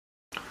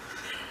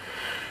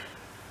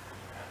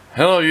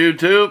Hello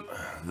YouTube,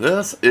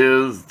 this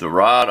is the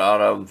rod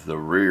out of the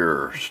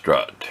rear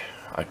strut.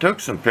 I took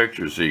some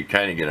pictures so you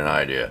kind of get an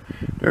idea.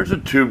 There's a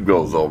tube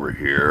goes over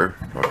here,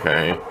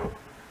 okay,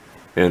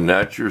 and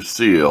that's your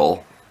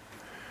seal.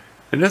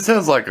 And this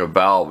has like a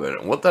valve in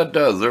it. What that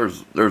does,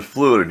 there's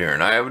fluid in here,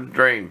 and I have a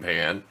drain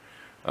pan.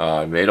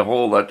 I made a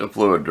hole, let the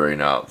fluid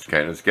drain out. It's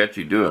kind of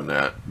sketchy doing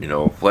that, you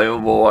know,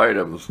 flammable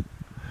items.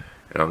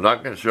 And I'm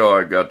not going to show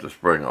I got the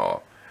spring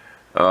off.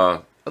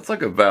 That's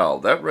like a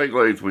valve. That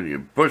regulates when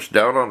you push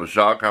down on the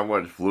shock how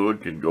much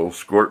fluid can go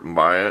squirting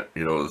by it,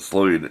 you know, to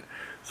slow you,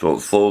 so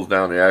it slows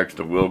down the action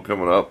of the wheel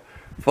coming up.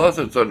 Plus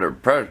it's under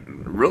pressure,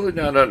 really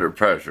not under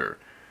pressure.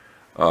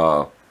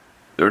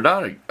 They're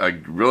not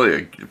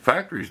the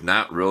factory's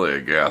not really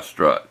a gas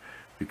strut,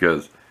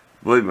 because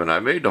believe me, when I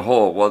made the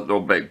hole, it wasn't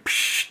no big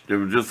psh, it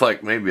was just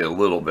like maybe a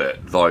little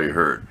bit, that's all you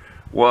heard.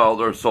 Well,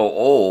 they're so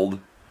old,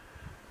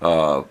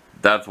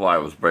 that's why I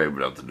was brave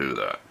enough to do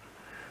that.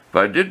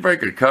 But I did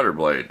break a cutter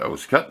blade. I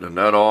was cutting the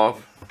nut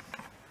off.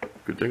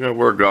 Good thing I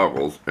wear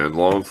goggles and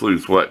long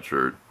sleeve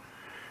sweatshirt,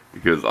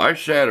 because I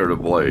shattered a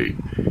blade.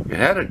 It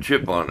had a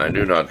chip on it. I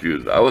knew not to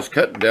use it. I was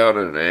cutting down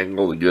at an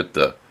angle to get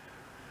the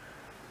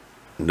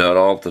nut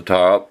off the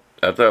top.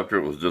 That's after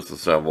it was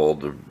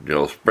disassembled.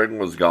 The spring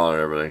was gone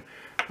and everything.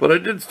 But I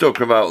did still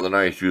come out with a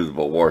nice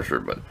usable washer.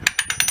 But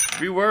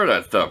beware of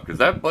that stuff, because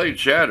that blade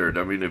shattered.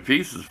 I mean, the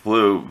pieces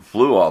flew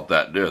off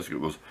that disc.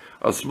 It was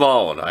a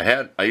small one.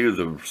 I used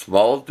the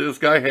smallest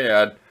disc I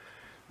had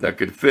that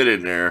could fit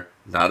in there,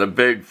 not a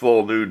big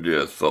full new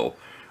disc. So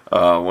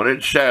when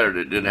it shattered,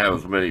 it didn't have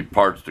as many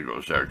parts to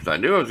go shatter, because I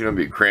knew I was going to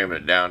be cramming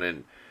it down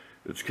in.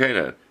 It's kind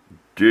of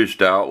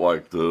dished out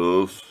like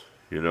this,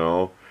 you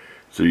know.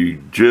 So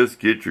you just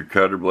get your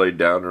cutter blade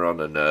down there on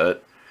the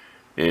nut,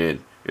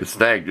 and it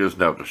snagged just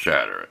enough to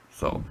shatter it.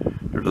 So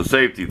there's a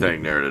safety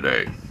thing there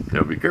today. You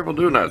know, be careful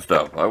doing that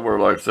stuff. I wear,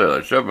 like I said,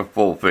 I should have a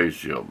full face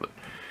shield, but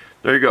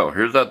there you go.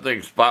 Here's that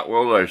thing spot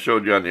weld I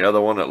showed you on the other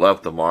one that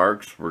left the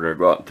marks. We're going to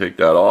go out and take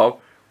that off.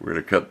 We're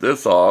going to cut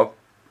this off.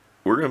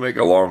 We're going to make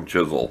a long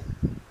chisel.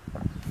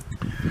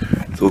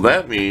 So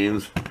that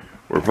means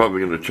we're probably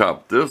going to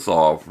chop this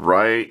off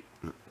right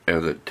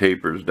as it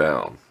tapers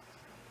down.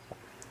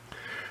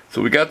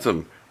 So we got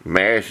some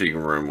mashing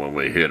room when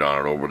we hit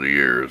on it over the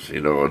years.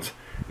 You know,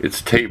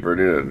 it's tapered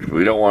in.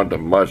 We don't want the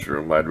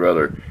mushroom. I'd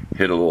rather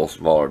hit a little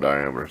smaller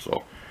diameter.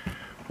 So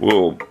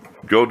we'll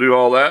go do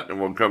all that, and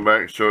we'll come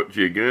back and show it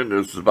to you again.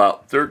 This is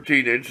about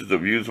 13 inches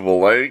of usable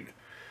length.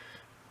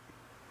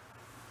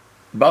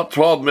 About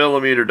 12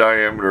 millimeter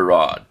diameter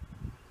rod.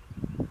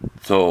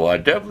 So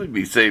I'd definitely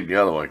be saving the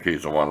other one in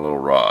case I want a little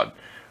rod.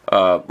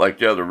 Like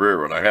the other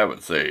rear one, I have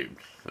it saved.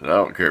 And I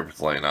don't care if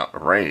it's laying out in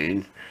the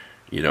rain.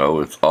 You know,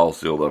 it's all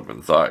sealed up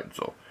inside.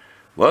 So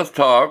let's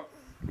talk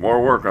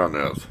more work on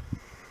this.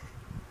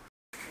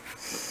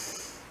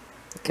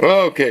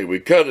 Okay, we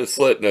cut a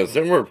slit in this,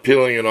 and we're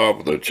peeling it off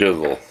with a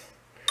chisel.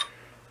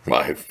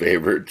 My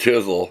favorite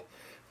chisel.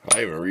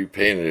 I even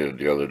repainted it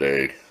the other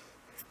day,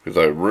 because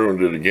I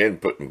ruined it again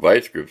putting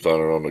vice grips on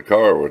it on the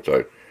car, which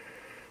I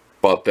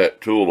bought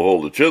that tool to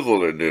hold the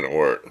chisel and it didn't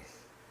work.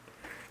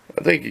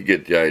 I think you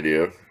get the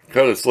idea.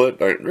 Cut a slit.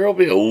 There'll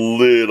be a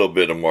little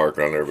bit of mark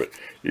on there, but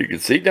you can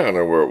see down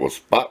there where it was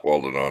spot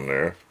welded on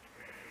there.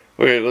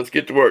 Okay, let's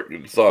get to work.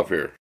 Get this off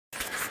here.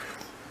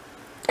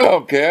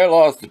 Okay, I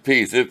lost a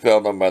piece. It fell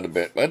down by the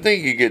bit. I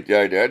think you get the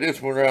idea. I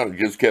just went around and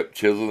just kept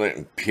chiseling it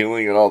and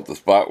peeling it off the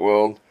spot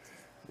weld.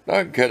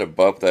 I can kind of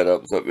buff that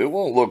up. So it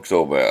won't look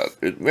so bad.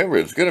 Remember,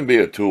 it's going to be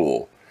a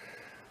tool.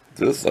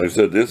 This, like I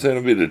said, this is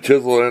going to be the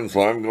chisel end,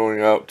 so I'm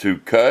going out to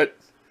cut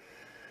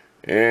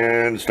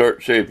and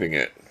start shaping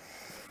it.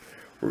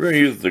 We're going to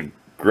use the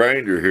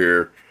grinder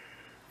here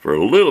for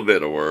a little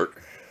bit of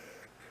work.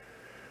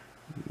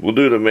 We'll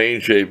do the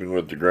main shaping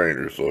with the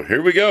grinder. So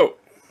here we go.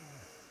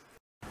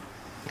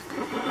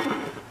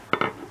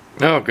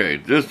 Okay,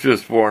 this is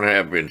just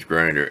 4.5 inch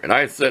grinder, and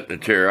I set in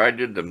the chair. I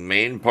did the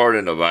main part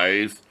in the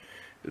vise,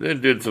 and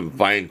then did some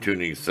fine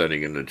tuning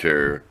setting in the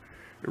chair.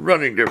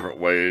 Running different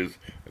ways.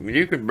 I mean,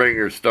 you can bring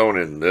your stone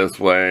in this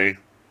way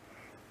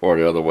or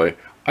the other way.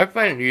 I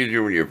find it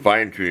easier when you're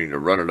fine tuning to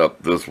run it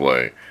up this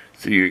way,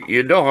 so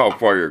you know how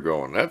far you're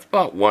going. That's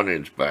about 1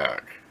 inch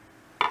back.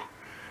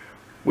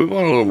 We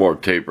want a little more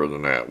taper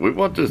than that. We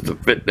want this to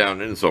fit down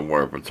in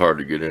somewhere if it's hard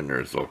to get in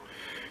there. So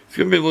it's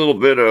going to be a little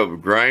bit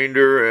of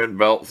grinder and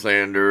belt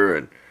sander,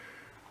 and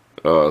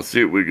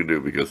see what we can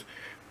do, because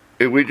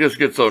if we just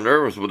get so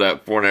nervous with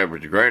that 4.5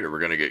 inch grinder, we're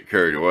going to get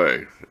carried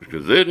away,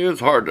 because it is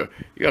hard to,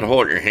 you got to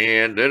hold it in your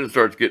hand, then it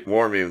starts getting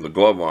warm even with the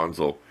glove on,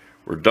 so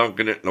we're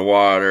dunking it in the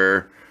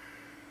water,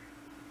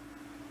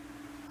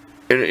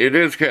 and it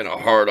is kind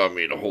of hard on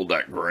me to hold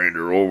that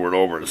grinder over and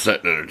over and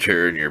sitting in a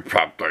chair and you're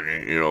propped on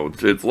it, you know,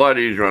 it's a lot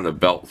easier on a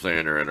belt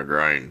sander and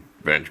a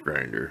bench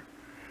grinder,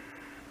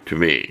 to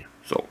me.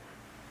 So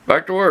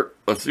back to work.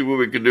 Let's see what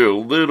we can do. A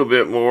little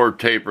bit more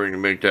tapering to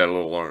make that a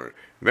little longer.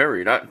 Remember,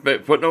 you're not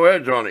putting no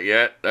edge on it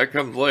yet. That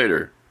comes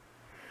later.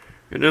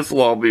 And this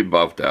will all be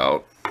buffed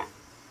out.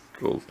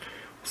 So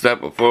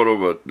snap a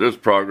photo of this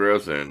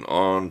progress and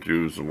on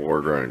to some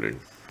more grinding.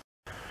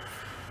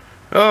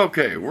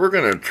 Okay, we're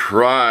going to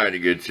try to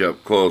get you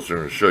up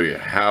closer and show you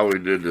how we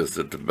did this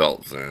at the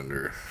belt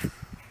sander.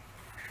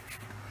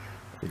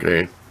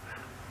 Okay,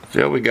 see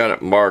how we got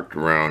it marked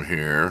around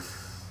here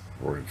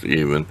where it's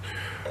even.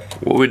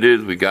 What we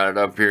did is we got it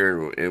up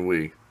here and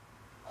we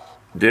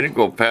didn't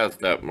go past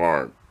that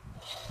mark.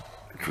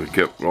 We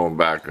kept going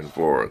back and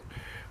forth.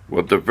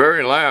 Well, at the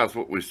very last,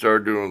 what we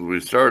started doing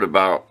was we started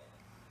about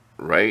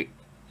right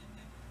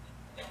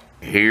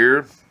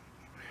here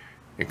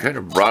and kind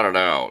of brought it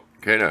out,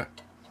 kind of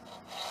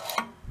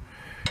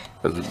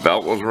as the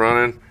belt was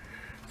running.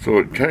 So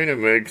it kind of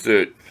makes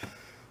it.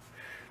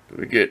 Let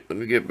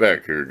me get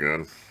back here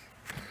again.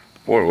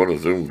 Boy, what a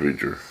zoom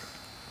feature.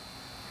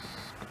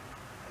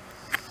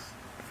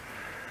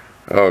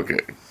 Okay.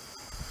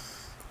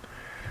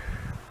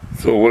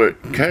 So what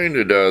it kind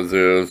of does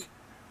is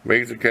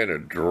makes it kind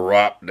of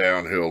drop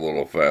downhill a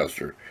little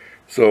faster.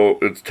 So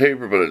it's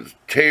tapered, but it's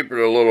tapered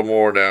a little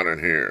more down in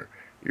here.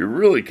 You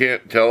really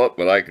can't tell it,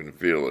 but I can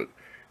feel it.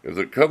 As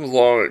it comes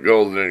along, it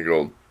goes in and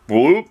goes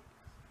whoop.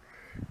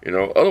 You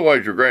know,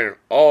 otherwise you're grinding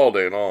all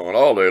day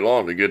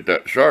long to get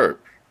that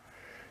sharp.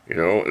 You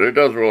know, it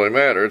doesn't really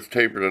matter. It's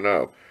tapered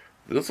enough.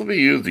 This will be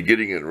used to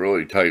getting in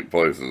really tight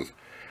places.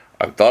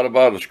 I've thought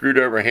about a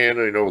screwdriver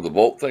handling over the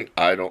bolt thing.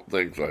 I don't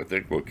think so. I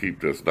think we'll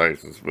keep this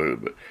nice and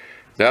smooth. But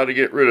now to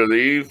get rid of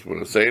these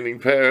with a sanding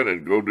pad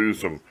and go do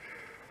some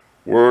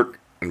work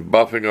and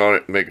buffing on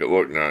it and make it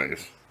look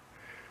nice.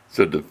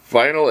 So the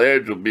final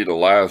edge will be the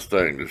last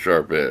thing, the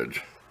sharp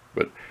edge.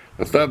 But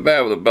that's not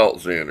bad with a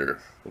belt sander.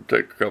 We'll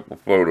take a couple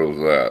photos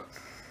of that.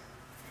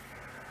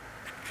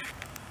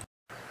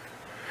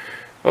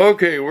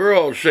 Okay, we're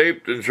all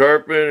shaped and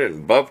sharpened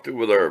and buffed it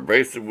with our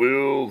abrasive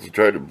wheels to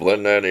try to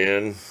blend that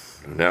in.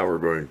 And now we're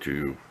going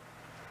to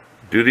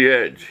do the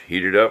edge,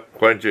 heat it up,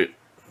 quench it.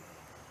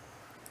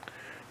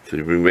 See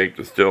if we can make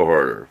the still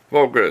harder.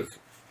 Focus.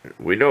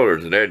 We know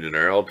there's an edge in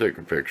there. I'll take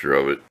a picture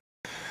of it.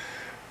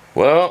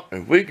 Well,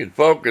 if we can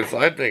focus,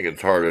 I think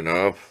it's hard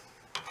enough.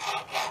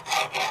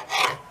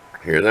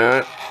 Hear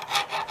that?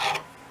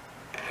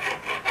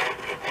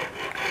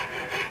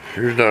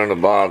 Here's down the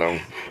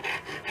bottom.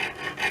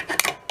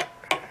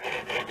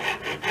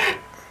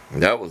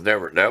 That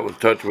was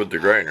touched with the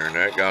grinder and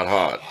that got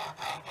hot.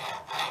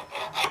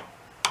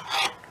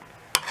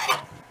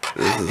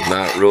 This is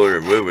not really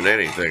removing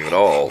anything at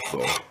all,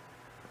 so.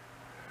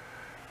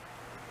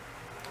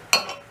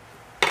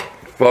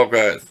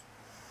 Focus.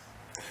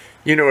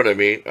 You know what I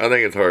mean. I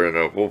think it's hard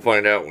enough. We'll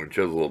find out when we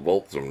chisel a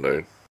bolt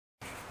someday.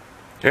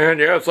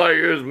 And yes, I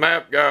use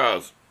map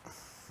gas.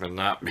 I'm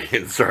not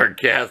being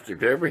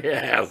sarcastic. Everybody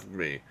asked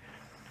me.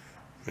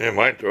 Man,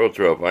 my throat's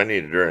rough. I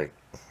need a drink.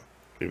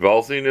 You've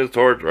all seen this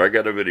torture. I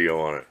got a video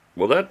on it.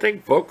 Will that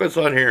thing focus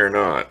on here or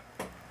not?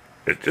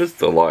 It's just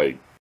the light.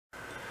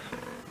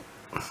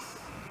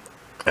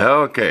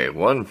 Okay,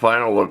 one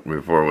final look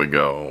before we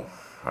go.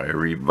 I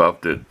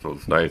rebuffed it so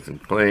it's nice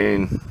and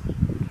clean.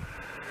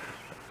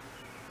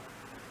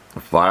 The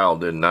file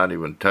did not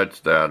even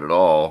touch that at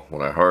all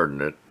when I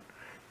hardened it.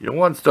 You don't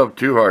want stuff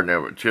too hard and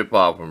have it chip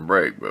off and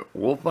break, but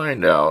we'll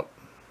find out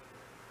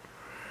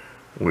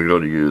when we go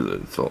to use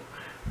it. So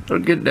it'll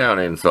get down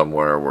in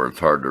somewhere where it's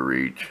hard to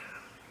reach.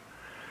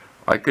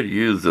 I could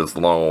use this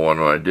long one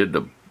when I did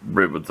the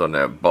rivets on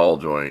that ball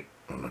joint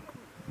on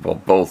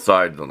both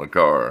sides on the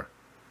car.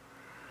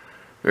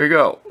 There you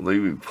go.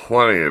 Leave you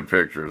plenty of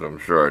pictures. I'm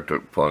sure I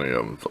took plenty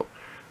of them. So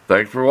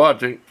thanks for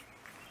watching.